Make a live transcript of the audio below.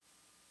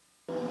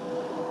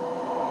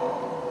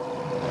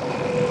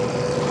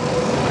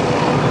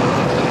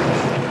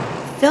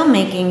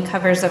Filmmaking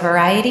covers a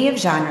variety of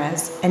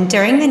genres, and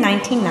during the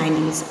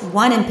 1990s,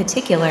 one in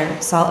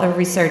particular saw a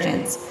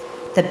resurgence,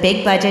 the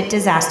big-budget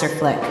disaster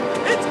flick.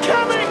 It's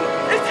coming!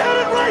 It's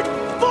headed right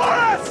for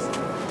us!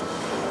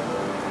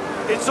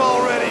 It's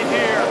already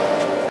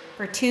here!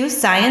 For two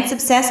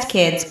science-obsessed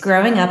kids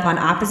growing up on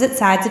opposite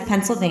sides of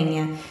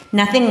Pennsylvania,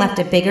 nothing left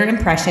a bigger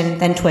impression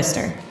than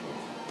Twister.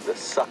 The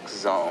suck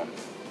zone.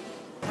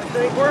 I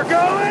think we're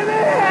going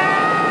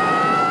in!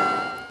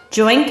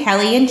 Join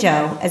Kelly and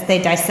Joe as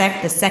they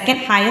dissect the second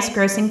highest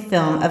grossing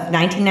film of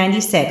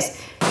 1996.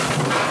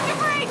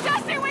 Debris!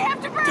 Justin, we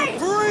have debris!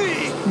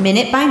 Debris!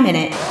 Minute by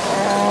minute.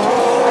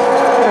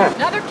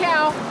 Another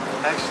cow!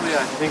 Actually,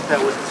 I think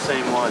that was the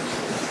same one.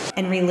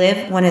 And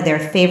relive one of their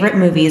favorite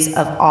movies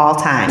of all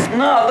time.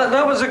 No,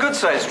 that was a good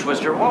size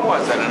twister. What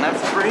was that, an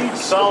F3?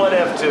 Solid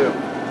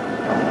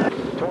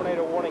F2.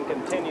 Tornado warning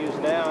continues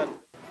now.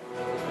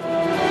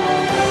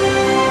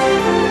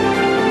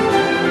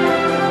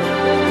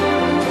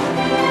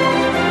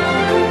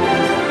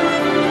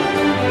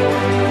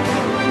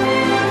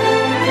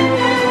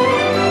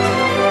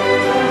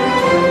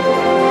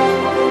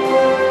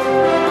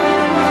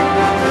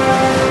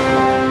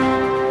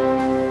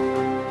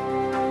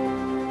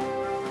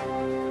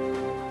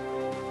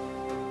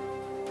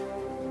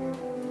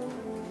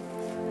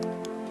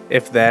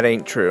 If that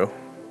ain't true.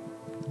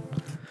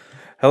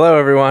 Hello,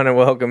 everyone, and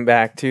welcome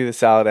back to the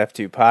Solid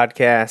F2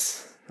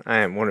 podcast. I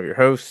am one of your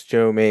hosts,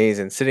 Joe Mays,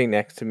 and sitting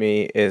next to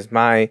me is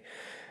my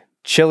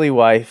chilly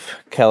wife,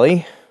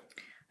 Kelly.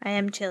 I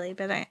am chilly,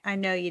 but I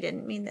know you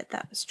didn't mean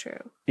that was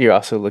true. You're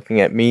also looking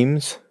at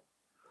memes.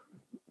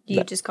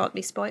 You just called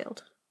me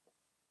spoiled.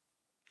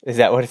 Is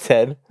that what it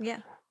said? Yeah.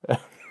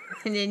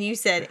 And then you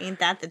said, ain't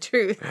that the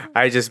truth?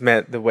 I just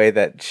meant the way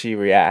that she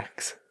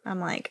reacts. I'm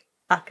like,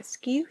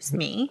 excuse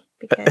me,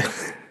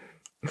 because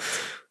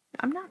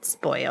I'm not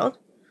spoiled.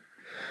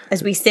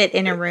 As we sit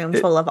in a room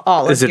full of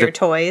all of your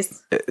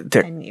toys,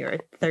 and you're a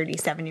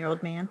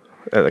 37-year-old man.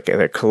 Okay,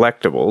 they're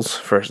collectibles,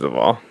 first of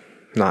all,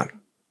 not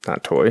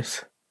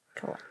toys.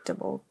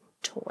 Collectible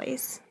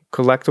toys.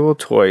 Collectible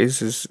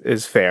toys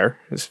is fair.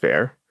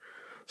 There's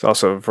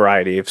also a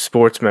variety of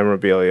sports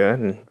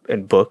memorabilia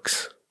and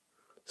books.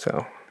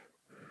 So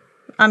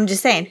I'm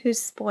just saying,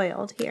 who's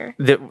spoiled here?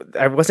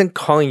 I wasn't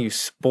calling you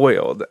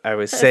spoiled. I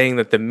was saying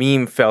that the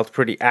meme felt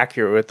pretty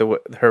accurate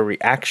with her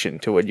reaction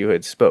to what you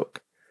had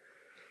spoke.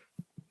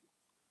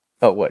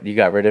 Oh, what? You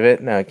got rid of it?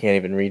 Now I can't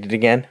even read it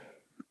again?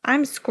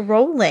 I'm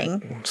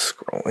scrolling.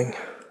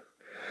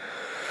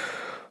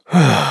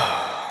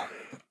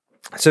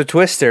 So,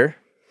 Twister,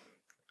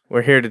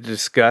 we're here to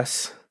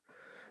discuss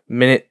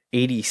minute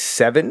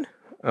 87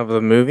 of the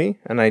movie.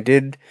 And I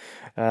did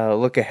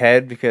look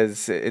ahead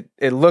because it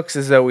looks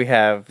as though we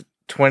have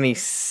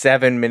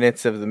 27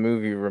 minutes of the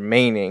movie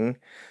remaining,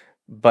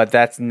 but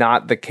that's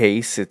not the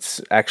case. It's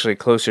actually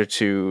closer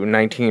to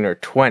 19 or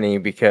 20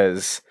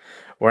 because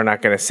we're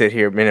not going to sit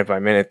here minute by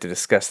minute to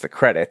discuss the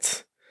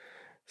credits.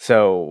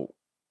 So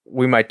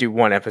we might do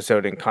one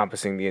episode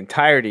encompassing the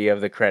entirety of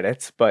the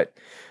credits, but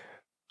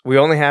we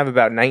only have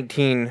about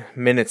 19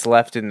 minutes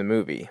left in the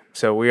movie.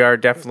 So we are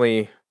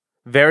definitely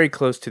very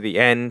close to the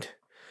end.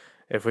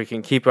 If we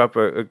can keep up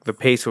the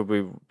pace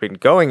we've been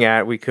going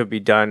at, we could be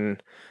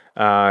done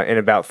in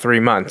about 3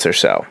 months or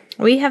so.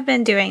 We have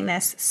been doing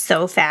this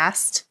so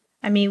fast.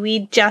 I mean,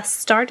 we just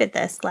started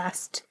this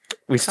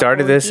We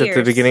started this at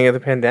the beginning of the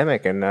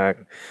pandemic, and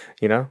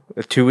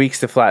 2 weeks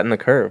to flatten the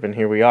curve, and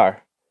here we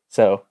are.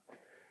 So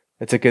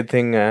it's a good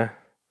thing.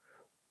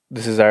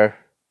 This is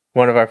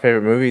one of our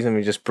favorite movies, and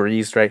we just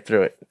breezed right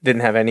through it.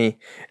 Didn't have any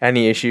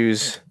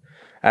issues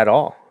at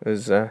all. It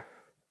was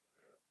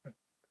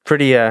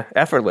pretty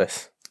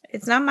effortless.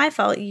 It's not my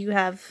fault you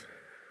have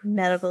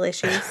medical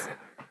issues.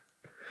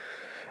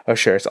 Oh,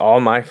 sure. It's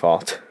all my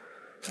fault.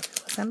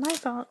 It wasn't my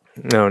fault.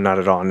 No, not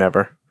at all.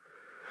 Never.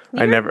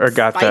 You're I never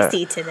got that.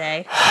 Spicy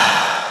today.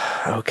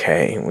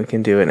 Okay, we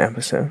can do an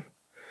episode.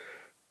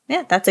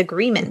 Yeah, that's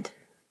agreement.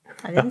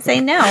 I didn't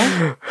say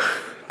no.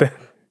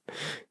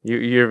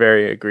 You're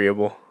very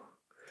agreeable.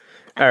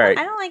 All right.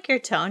 I don't like your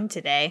tone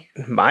today.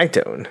 My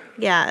tone?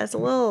 Yeah, it's a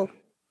little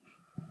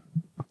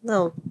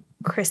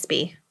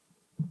crispy.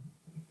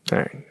 All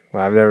right.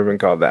 Well, I've never been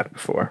called that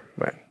before,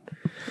 but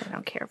I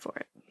don't care for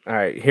it. All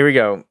right, here we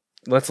go.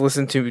 Let's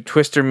listen to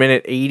Twister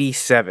minute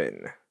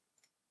 87.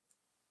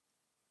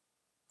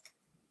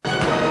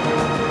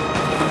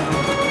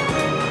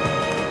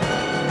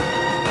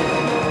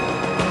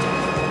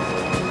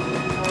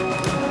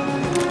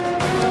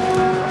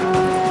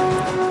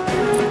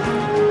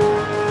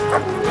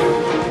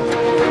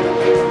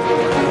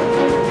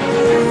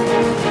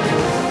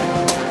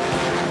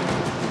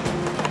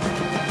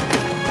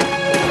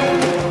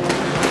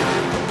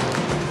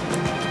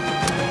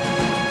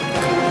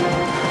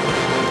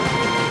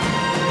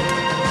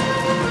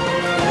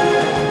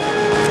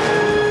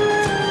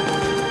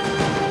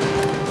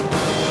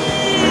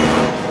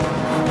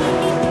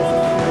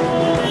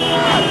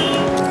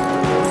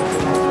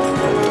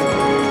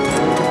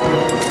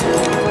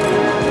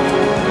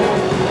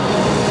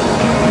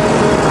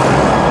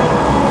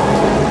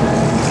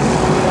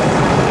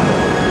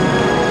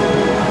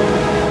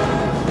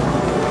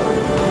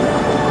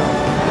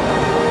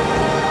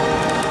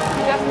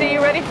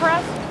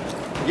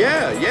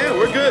 Yeah,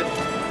 we're good.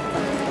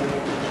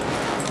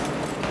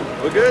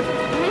 We're good?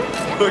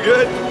 We're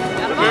good?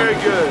 Very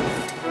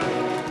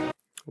good.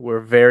 We're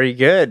very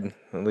good.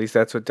 At least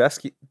that's what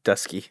Dusty.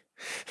 Dusty.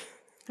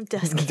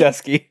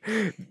 Dusty.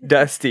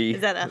 Dusty.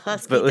 Is that a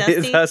husky But Dusty?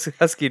 it's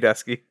Husky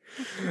Dusky.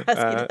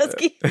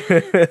 Husky.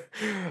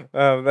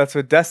 That's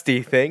what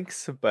Dusty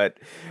thinks. But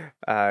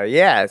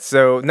yeah,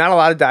 so not a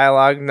lot of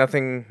dialogue,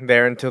 nothing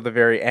there until the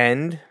very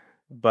end.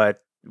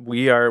 But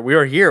we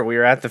are here. We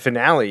are at the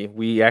finale.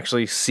 We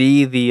actually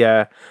see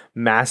the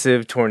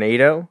massive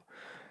tornado,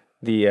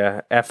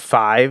 the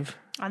F5.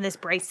 On this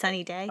bright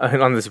sunny day.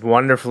 On this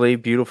wonderfully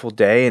beautiful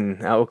day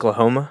in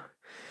Oklahoma.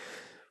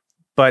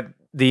 But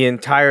the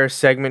entire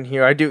segment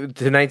here,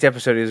 tonight's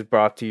episode is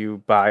brought to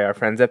you by our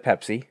friends at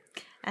Pepsi.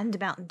 And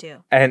Mountain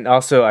Dew. And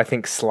also, I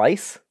think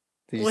Slice.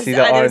 Did you see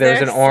that?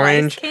 There's an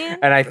orange, can?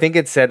 and I think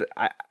it said,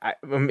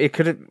 it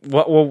could have,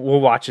 we'll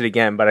watch it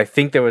again, but I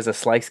think there was a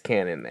Slice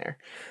can in there.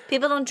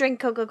 People don't drink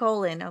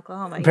Coca-Cola in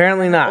Oklahoma.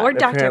 Apparently not. Or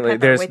Dr. Apparently,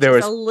 Pepper, there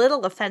is was a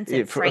little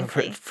offensive,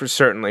 frankly. For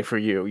certainly for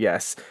you,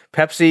 yes.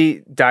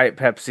 Pepsi, Diet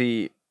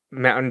Pepsi,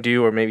 Mountain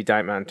Dew, or maybe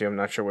Diet Mountain Dew, I'm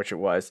not sure which it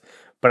was.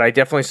 But I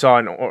definitely saw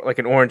an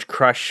Orange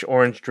Crush,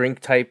 orange drink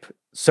type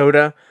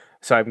soda.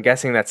 So I'm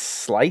guessing that's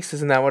Slice.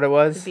 Isn't that what it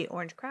was? It would be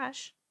Orange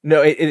Crush.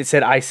 No, it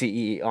said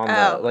ICE on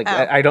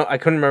I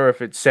couldn't remember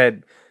if it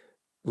said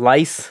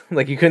lice.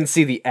 Like you couldn't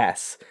see the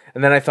S,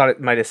 and then I thought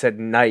it might have said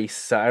nice.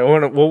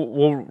 So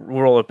we'll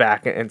roll it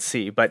back and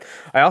see. But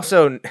I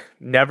also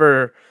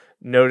never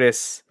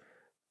notice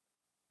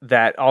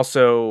that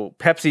also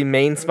Pepsi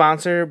main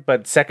sponsor,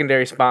 but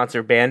secondary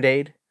sponsor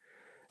Band-Aid.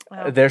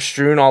 They're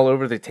strewn all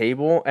over the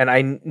table, and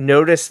I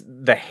noticed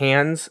the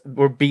hands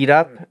were beat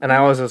up, and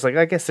I was like,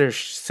 I guess they're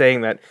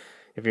saying that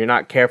if you're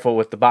not careful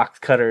with the box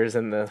cutters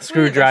and the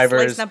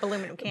screwdrivers, up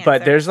aluminum cans,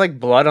 but there's like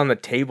blood on the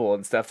table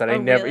and stuff that I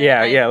never. Really?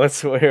 Yeah.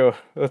 Let's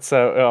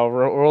I'll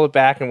roll it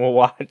back and we'll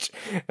watch,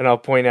 and I'll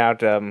point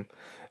out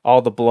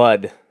all the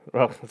blood.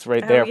 Well, it's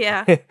right there.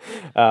 Yeah.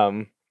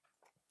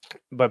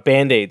 But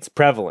Band-Aid's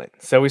prevalent.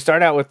 So we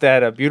start out with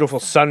that beautiful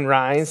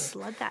sunrise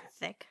Blood that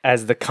thick.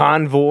 as the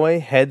convoy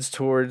heads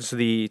towards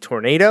the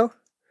tornado.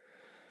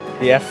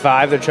 The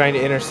F5 they're trying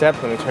to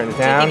intercept. Let me turn it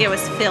down. Do you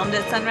think it was filmed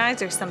at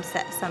sunrise or some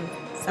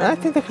I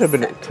think that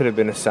could have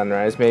been a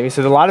sunrise maybe.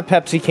 So there's a lot of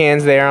Pepsi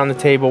cans there on the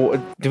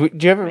table. Do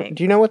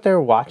you know what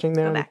they're watching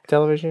there on the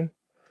television?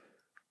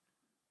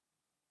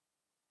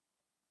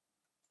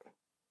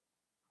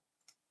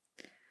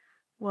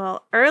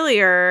 Well,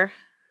 earlier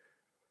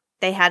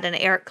they had an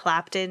Eric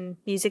Clapton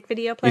music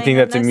video playing. You think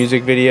that's a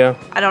music video?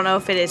 I don't know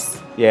if it is.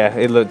 Yeah,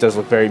 it does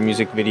look very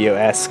music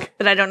video-esque.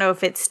 But I don't know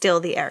if it's still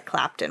the Eric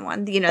Clapton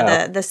one. You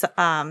know,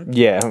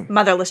 yeah,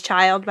 Motherless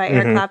Child by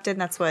Eric Clapton.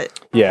 That's what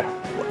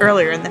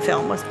earlier in the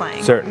film was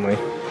playing. Certainly.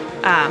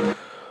 But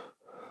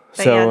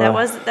so,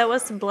 yeah, that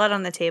was some blood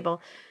on the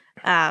table.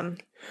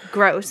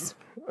 Gross.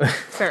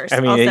 First. I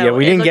mean, also,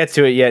 we didn't get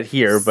to it yet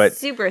here, but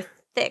super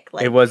thick.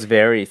 Like, it was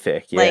very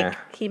thick. Yeah.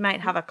 Like he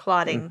might have a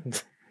clotting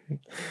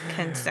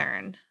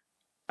concern.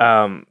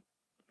 So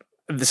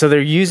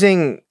they're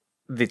using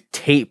the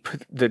tape.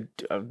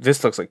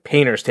 This looks like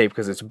painter's tape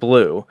because it's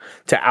blue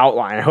to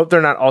outline. I hope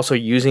they're not also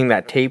using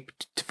that tape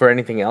for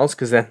anything else,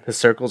 because then the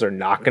circles are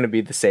not going to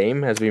be the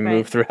same as we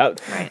move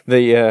throughout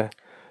the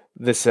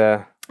this.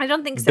 I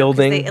don't think so.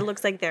 Building. It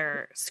looks like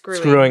they're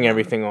screwing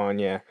everything on.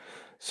 Yeah.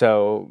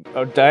 So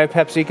a Diet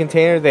Pepsi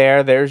container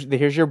there.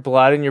 Here's your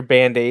blood and your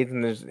Band-Aids,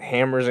 and there's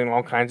hammers and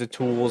all kinds of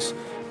tools.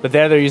 But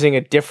there they're using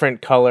a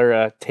different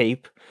color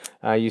tape.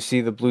 You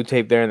see the blue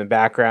tape there in the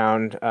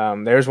background.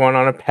 There's one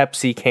on a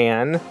Pepsi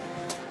can.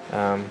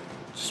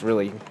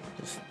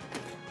 Just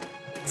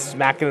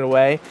smacking it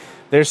away.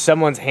 There's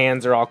someone's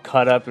hands are all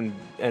cut up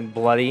and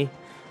bloody.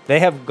 They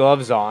have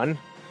gloves on.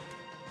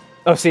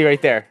 Oh, see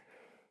right there.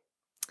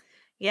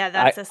 Yeah,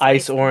 that's a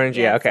ice orange.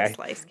 Yeah, okay.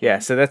 Yeah,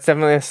 so that's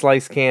definitely a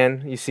Slice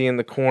can you see in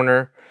the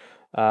corner.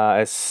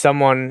 As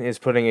someone is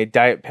putting a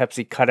Diet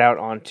Pepsi cutout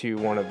onto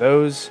one of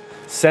those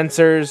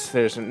sensors.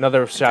 There's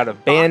another shot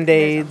of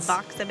Band-Aids. There's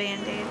a box of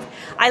Band-Aids.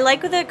 I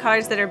like the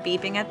cars that are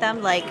beeping at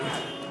them, like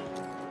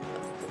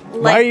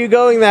why are you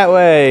going that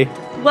way?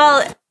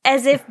 Well,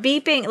 as if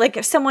beeping, like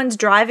if someone's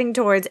driving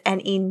towards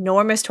an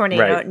enormous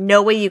tornado,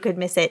 no way you could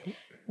miss it.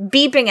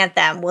 Beeping at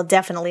them will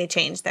definitely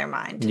change their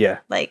mind. Yeah.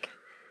 Like,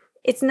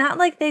 it's not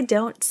like they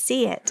don't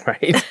see it.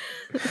 Right.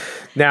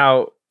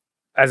 Now,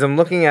 as I'm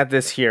looking at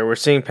this here, we're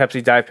seeing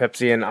Pepsi, Diet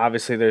Pepsi, and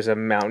obviously there's a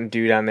Mountain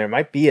Dew down there.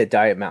 Might be a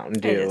Diet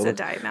Mountain Dew. It is a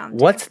Diet Mountain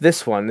Dew. What's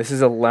this one? This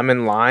is a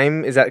lemon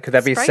lime. Could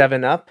that be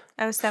 7-Up?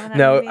 Oh, 7-Up.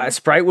 No,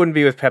 Sprite wouldn't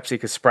be with Pepsi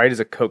because Sprite is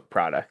a Coke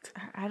product.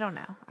 I don't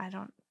know. I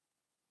don't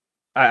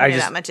pay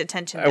that much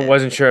attention. I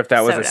wasn't sure if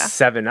that was soda.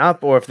 a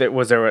 7-Up or if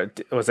was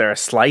there a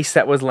slice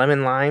that was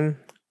lemon lime.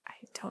 I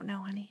don't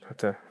know, honey.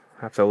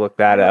 Have to look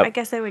that up. I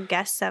guess I would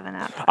guess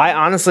 7-Up. I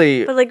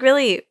honestly, but like,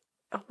 really,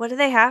 what do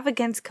they have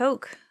against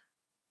Coke?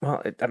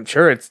 Well, I'm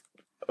sure it's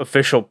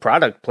official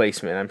product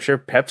placement. I'm sure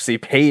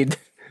Pepsi paid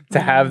to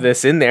have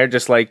this in there,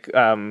 just like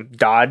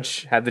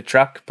Dodge had the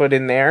truck put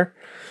in there.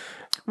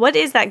 What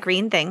is that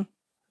green thing?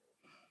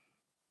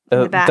 in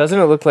the back. Doesn't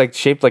it look like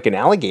shaped like an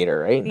alligator,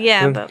 right?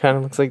 Yeah, It but kind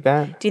of looks like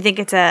that. do you think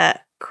it's a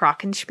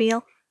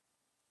Glockenspiel?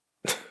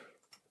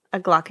 A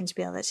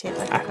Glockenspiel that's shaped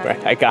like a crocodile?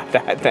 Right, I got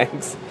that.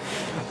 Thanks.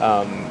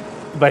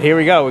 But here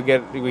we go.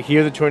 We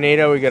hear the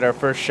tornado. We get our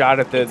first shot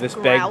at this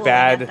big growling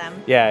bad. at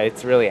them. Yeah,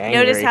 it's really angry.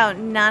 Notice how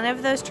none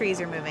of those trees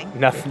are moving.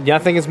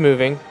 Nothing is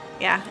moving.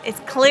 Yeah, it's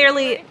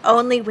clearly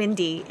only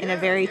windy in a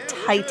very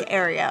tight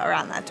area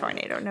around that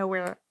tornado.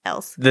 Nowhere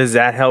else. Does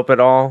that help at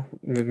all?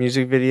 The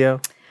music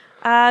video.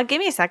 Give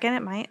me a second.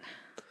 It might.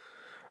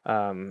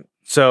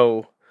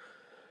 So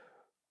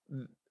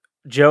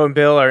Joe and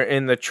Bill are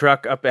in the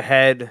truck up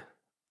ahead.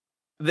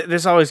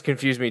 This always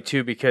confused me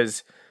too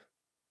because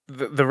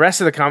the rest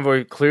of the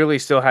convoy clearly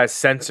still has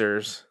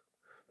sensors,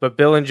 but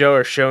Bill and Joe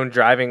are shown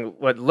driving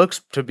what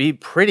looks to be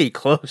pretty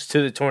close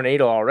to the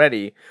tornado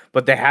already,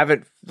 but they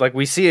haven't, like,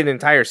 we see an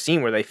entire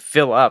scene where they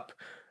fill up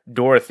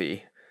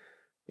Dorothy,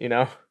 you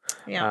know?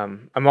 Yeah.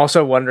 I'm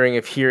also wondering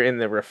if here in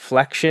the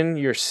reflection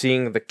you're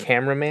seeing the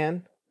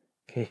cameraman.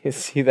 Can you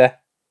see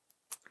that?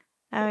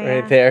 Oh, yeah.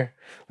 Right there?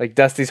 Like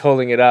Dusty's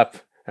holding it up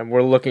and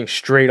we're looking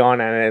straight on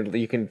at it.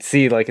 You can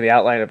see like the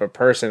outline of a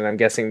person. And I'm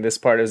guessing this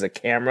part is a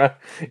camera.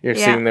 You're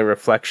seeing the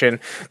reflection.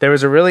 There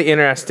was a really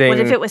interesting. What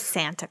if it was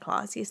Santa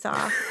Claus you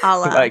saw? A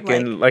la, like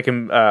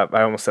in I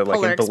almost said like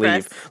Polar in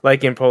Believe. Express.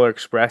 Like in Polar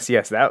Express.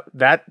 Yes,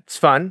 that's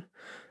fun.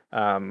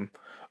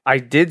 I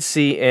did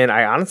see, and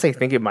I honestly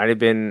think it might have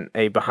been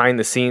a behind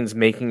the scenes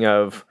making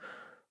of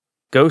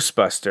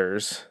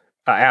Ghostbusters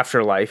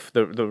Afterlife,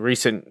 the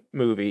recent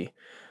movie,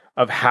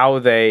 of how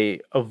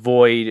they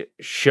avoid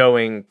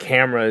showing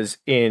cameras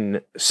in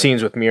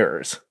scenes with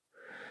mirrors.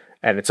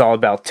 And it's all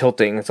about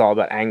tilting. It's all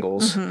about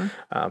angles.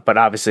 Mm-hmm. But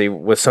obviously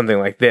with something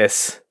like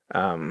this,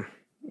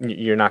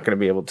 you're not going to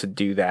be able to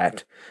do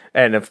that.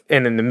 And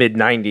in the mid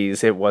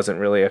 90s, it wasn't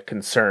really a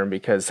concern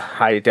because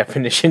high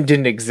definition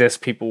didn't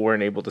exist. People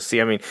weren't able to see.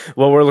 I mean,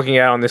 what we're looking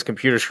at on this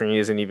computer screen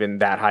isn't even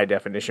that high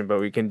definition, but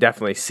we can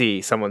definitely see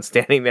someone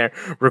standing there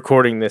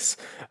recording this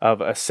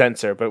of a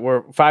sensor. But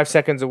we're 5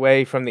 seconds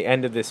away from the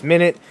end of this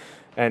minute.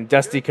 And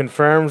Dusty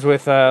confirms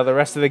with the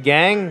rest of the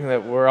gang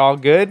that we're all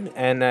good.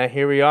 And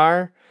here we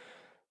are.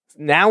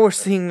 Now we're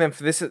seeing them.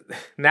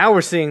 Now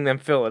we're seeing them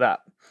fill it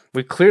up.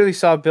 We clearly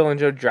saw Bill and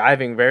Joe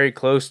driving very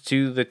close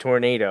to the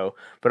tornado,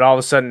 but all of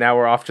a sudden now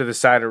we're off to the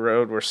side of the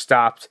road. We're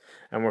stopped,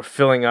 and we're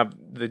filling up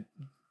the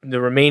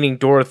remaining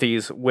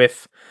Dorothys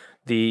with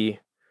the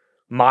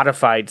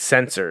modified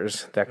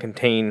sensors that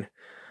contain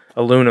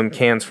aluminum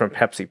cans from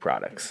Pepsi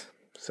products.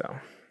 So,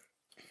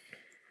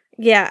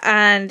 yeah,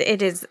 and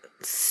it is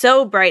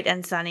so bright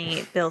and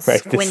sunny. Bill's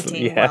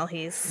squinting while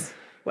he's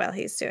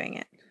doing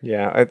it.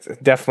 Yeah, it's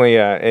definitely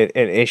an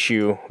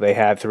issue they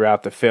had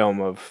throughout the film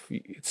of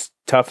it's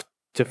tough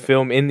to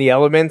film in the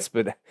elements,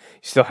 but you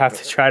still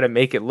have to try to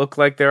make it look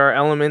like there are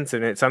elements,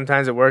 and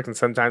sometimes it works and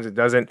sometimes it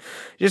doesn't.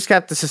 You just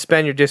have to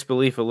suspend your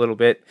disbelief a little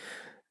bit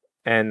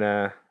and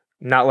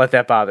not let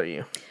that bother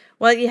you.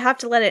 Well, you have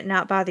to let it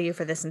not bother you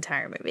for this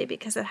entire movie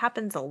because it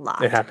happens a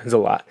lot. It happens a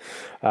lot.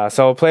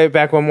 So I'll play it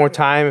back one more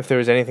time if there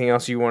was anything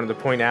else you wanted to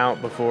point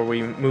out before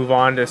we move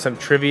on to some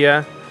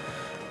trivia.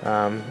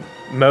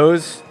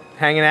 Moe's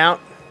hanging out.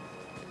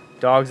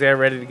 Dog's there,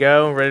 ready to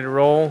go, ready to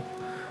roll.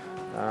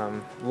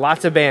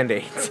 Lots of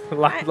Band-Aids.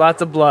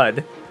 Lots of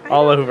blood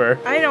all over.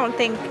 I don't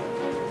think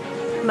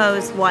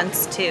Mose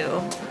wants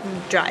to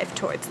drive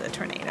towards the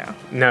tornado.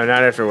 No,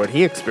 not after what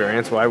he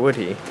experienced. Why would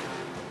he?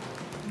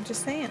 I'm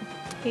just saying.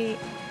 He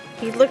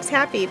looks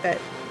happy, but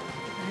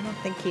I don't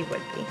think he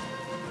would be.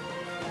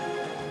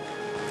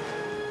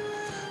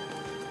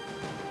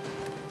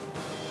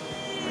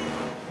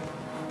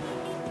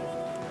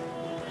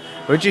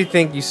 Would you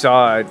think you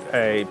saw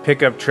a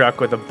pickup truck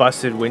with a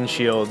busted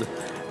windshield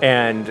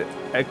and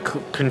a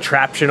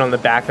contraption on the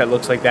back that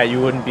looks like that? You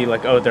wouldn't be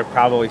like, oh, they're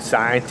probably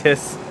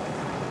scientists.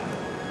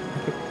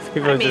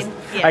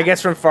 I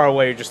guess from far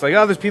away, you're just like,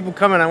 oh, there's people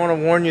coming. I want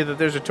to warn you that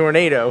there's a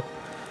tornado.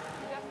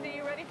 Dusty,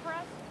 you ready for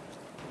us?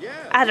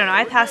 I don't know.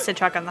 I passed a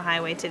truck on the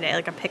highway today,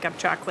 like a pickup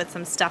truck with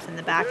some stuff in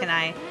the back, and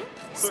I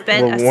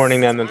spent We're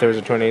warning them that there was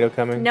a tornado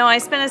coming? No, I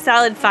spent a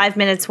solid 5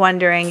 minutes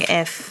wondering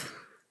if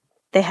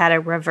they had a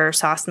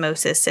reverse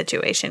osmosis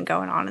situation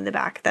going on in the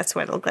back. That's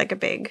what it looked like, a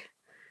big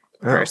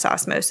reverse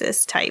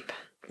osmosis type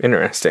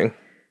Interesting.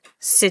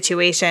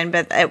 situation,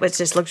 but it was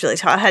just looked really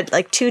tall. It had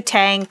like 2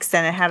 tanks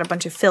and it had a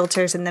bunch of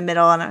filters in the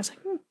middle, and I was like,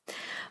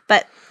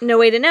 But no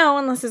way to know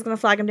unless he's going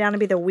to flag him down and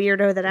be the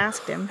weirdo that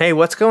asked him. Hey,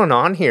 what's going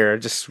on here?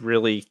 Just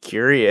really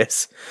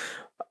curious.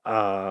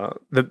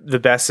 The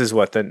best is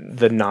what,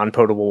 the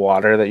non-potable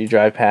water that you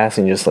drive past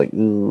and you're just like,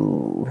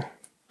 ooh.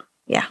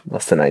 Yeah.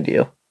 Less than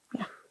ideal.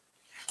 Yeah.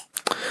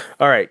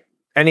 All right.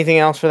 Anything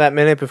else for that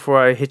minute before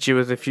I hit you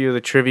with a few of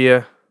the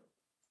trivia?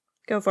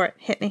 Go for it.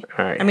 Hit me.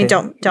 All right. I mean,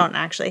 don't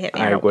actually hit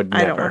me. I would I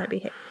don't never. want to be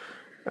hit.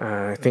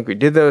 I think we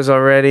did those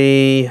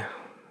already.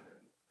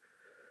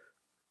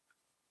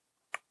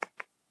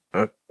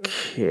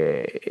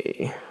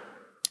 Okay.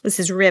 This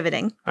is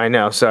riveting. I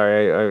know.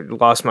 Sorry. I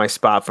lost my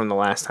spot from the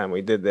last time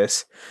we did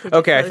this. Did you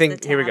Okay. I close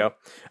think the here we tab? go.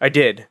 I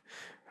did.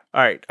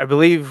 All right, I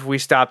believe we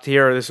stopped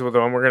here. This is the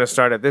one we're going to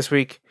start at this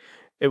week.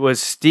 It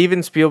was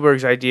Steven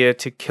Spielberg's idea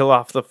to kill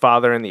off the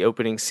father in the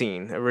opening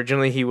scene.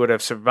 Originally, he would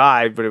have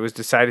survived, but it was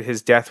decided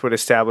his death would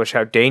establish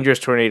how dangerous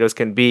tornadoes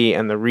can be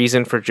and the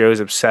reason for Joe's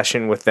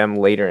obsession with them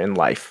later in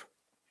life.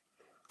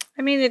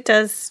 I mean, it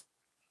does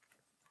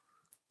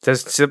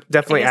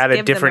definitely add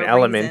a different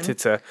element.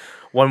 Reason. It's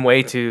one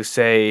way to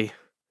say,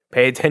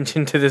 pay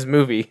attention to this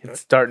movie. It's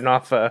starting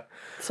off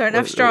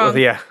strong.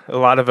 Yeah, a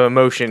lot of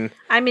emotion.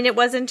 I mean, it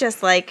wasn't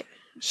just like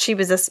she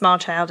was a small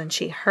child and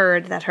she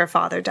heard that her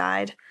father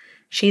died.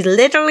 She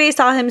literally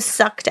saw him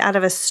sucked out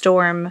of a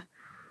storm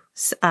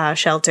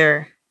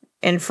shelter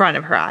in front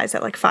of her eyes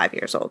at like 5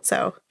 years old.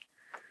 So,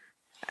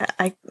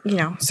 I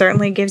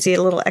certainly gives you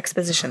a little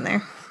exposition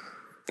there.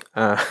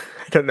 I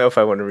don't know if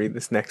I want to read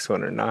this next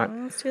one or not.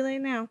 Well, it's too late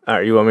now. All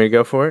right, you want me to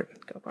go for it?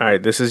 Go for it. All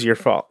right, this is your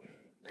fault.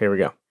 Here we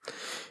go.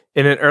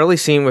 In an early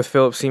scene with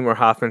Philip Seymour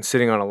Hoffman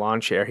sitting on a lawn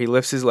chair, he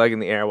lifts his leg in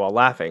the air while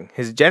laughing.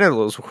 His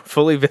genitals were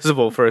fully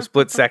visible for a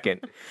split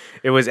second.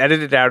 It was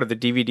edited out of the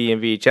DVD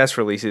and VHS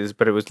releases,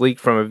 but it was leaked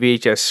from a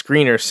VHS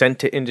screener sent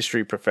to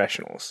industry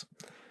professionals.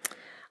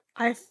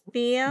 You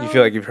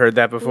feel like you've heard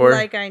that before?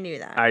 Like I knew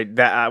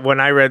that. When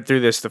I read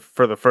through this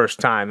for the first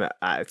time,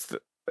 it's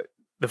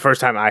the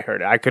first time I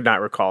heard it. I could not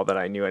recall that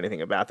I knew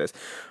anything about this.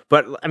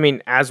 But, I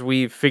mean, as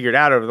we've figured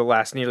out over the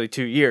last nearly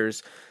 2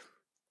 years,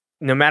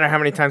 no matter how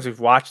many times we've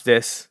watched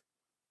this,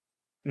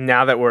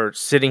 now that we're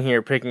sitting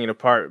here picking it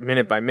apart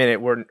minute by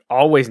minute, we're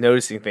always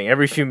noticing things.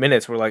 Every few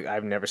minutes, we're like,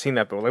 I've never seen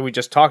that before. Like we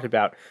just talked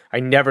about, I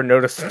never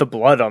noticed the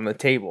blood on the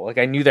table. Like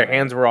I knew their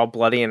hands were all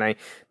bloody and I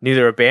knew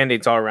there were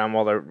Band-Aids all around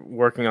while they're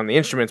working on the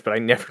instruments, but I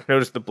never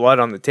noticed the blood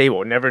on the table.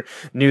 I never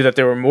knew that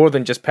there were more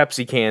than just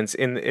Pepsi cans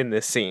in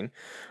this scene.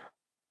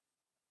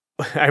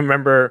 I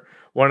remember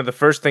one of the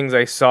first things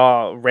I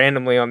saw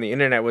randomly on the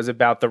internet was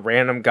about the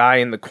random guy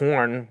in the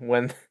corn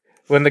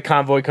when the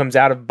convoy comes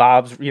out of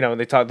Bob's,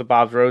 they talk the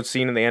Bob's Road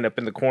scene and they end up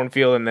in the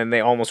cornfield and then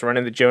they almost run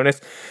into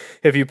Jonas.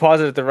 If you pause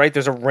it at the right,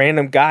 there's a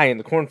random guy in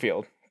the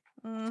cornfield.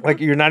 Mm-hmm. Like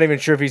you're not even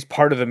sure if he's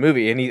part of the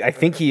movie. And I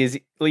think he is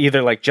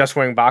either like just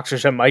wearing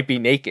boxers or might be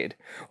naked.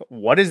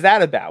 What is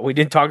that about? We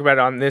didn't talk about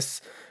it on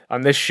this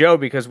show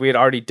because we had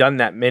already done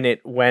that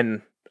minute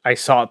when I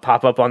saw it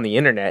pop up on the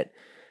internet.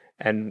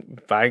 And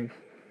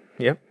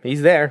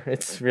he's there.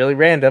 It's really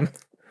random.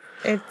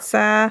 It's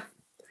an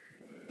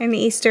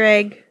Easter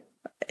egg.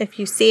 If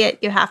you see it,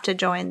 you have to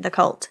join the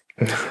cult.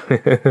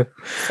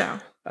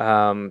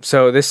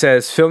 So this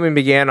says filming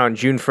began on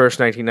June 1st,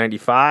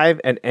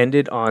 1995 and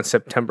ended on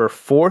September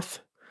 4th.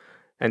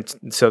 And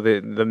so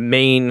the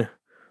main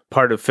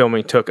part of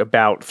filming took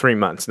about 3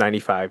 months,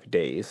 95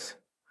 days.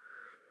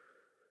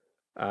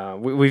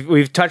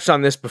 We've touched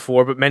on this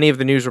before, but many of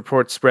the news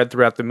reports spread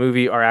throughout the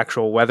movie are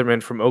actual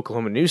weathermen from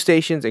Oklahoma news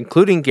stations,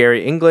 including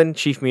Gary England,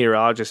 chief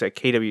meteorologist at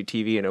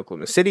KWTV in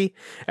Oklahoma City,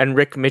 and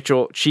Rick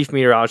Mitchell, chief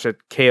meteorologist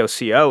at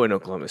KOCO in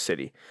Oklahoma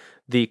City.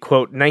 The,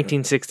 quote,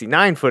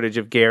 1969 footage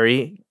of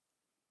Gary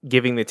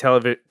giving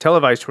the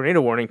televised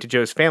tornado warning to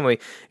Joe's family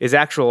is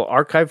actual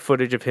archived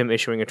footage of him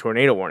issuing a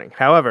tornado warning.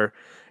 However,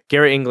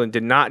 Gary England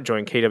did not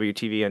join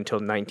KWTV until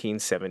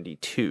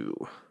 1972.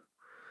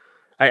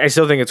 I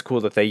still think it's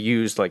cool that they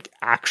used like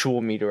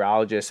actual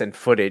meteorologists and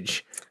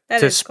footage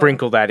to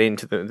sprinkle that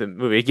into the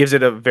movie. It gives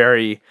it a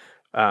very,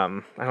 I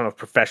don't know if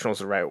professional is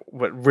the right,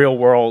 but real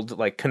world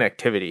like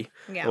connectivity,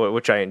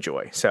 which I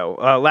enjoy. So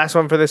last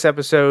one for this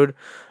episode,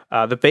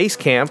 the base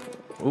camp.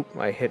 Oop,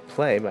 I hit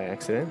play by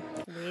accident.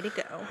 Way to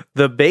go.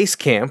 The base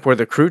camp where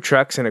the crew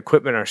trucks and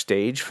equipment are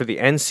staged for the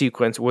end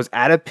sequence was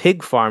at a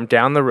pig farm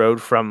down the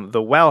road from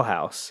the well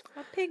house.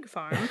 Pig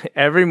farm.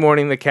 Every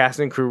morning, the cast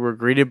and crew were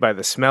greeted by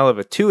the smell of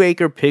a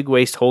 2-acre pig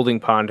waste holding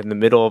pond in the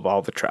middle of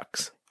all the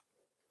trucks.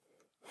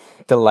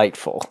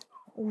 Delightful.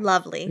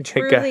 Lovely.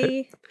 Truly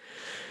lovely.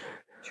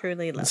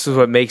 This is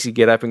what makes you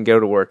get up and go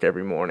to work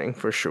every morning,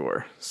 for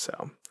sure.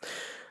 So,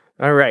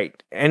 all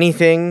right.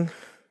 Anything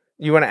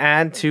you want to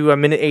add to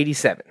minute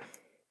 87?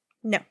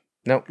 No.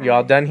 Nope. You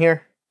all done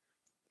here?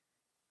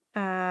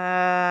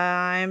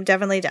 I'm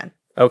definitely done.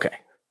 Okay.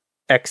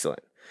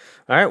 Excellent.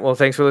 All right, well,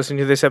 thanks for listening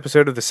to this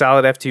episode of the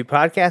Solid F2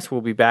 Podcast. We'll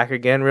be back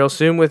again real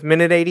soon with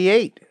Minute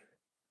 88.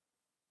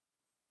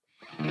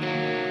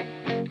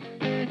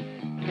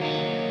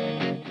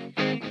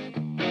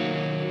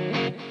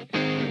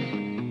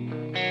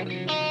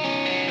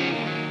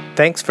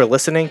 Thanks for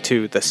listening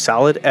to the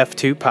Solid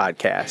F2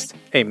 Podcast,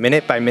 a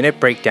minute-by-minute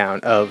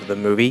breakdown of the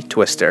movie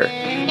Twister.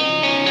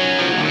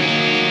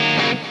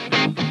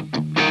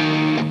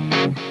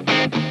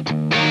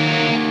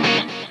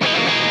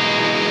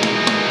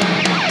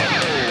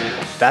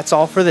 That's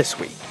all for this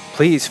week.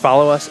 Please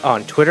follow us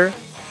on Twitter,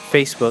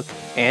 Facebook,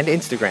 and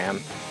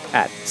Instagram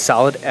at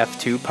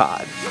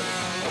SolidF2Pod.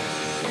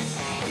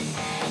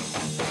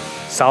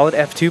 Solid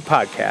F2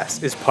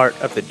 Podcast is part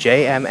of the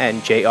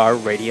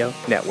JMNJR Radio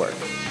Network.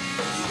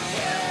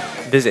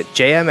 Visit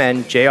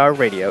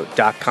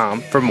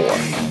jmnjrradio.com for more.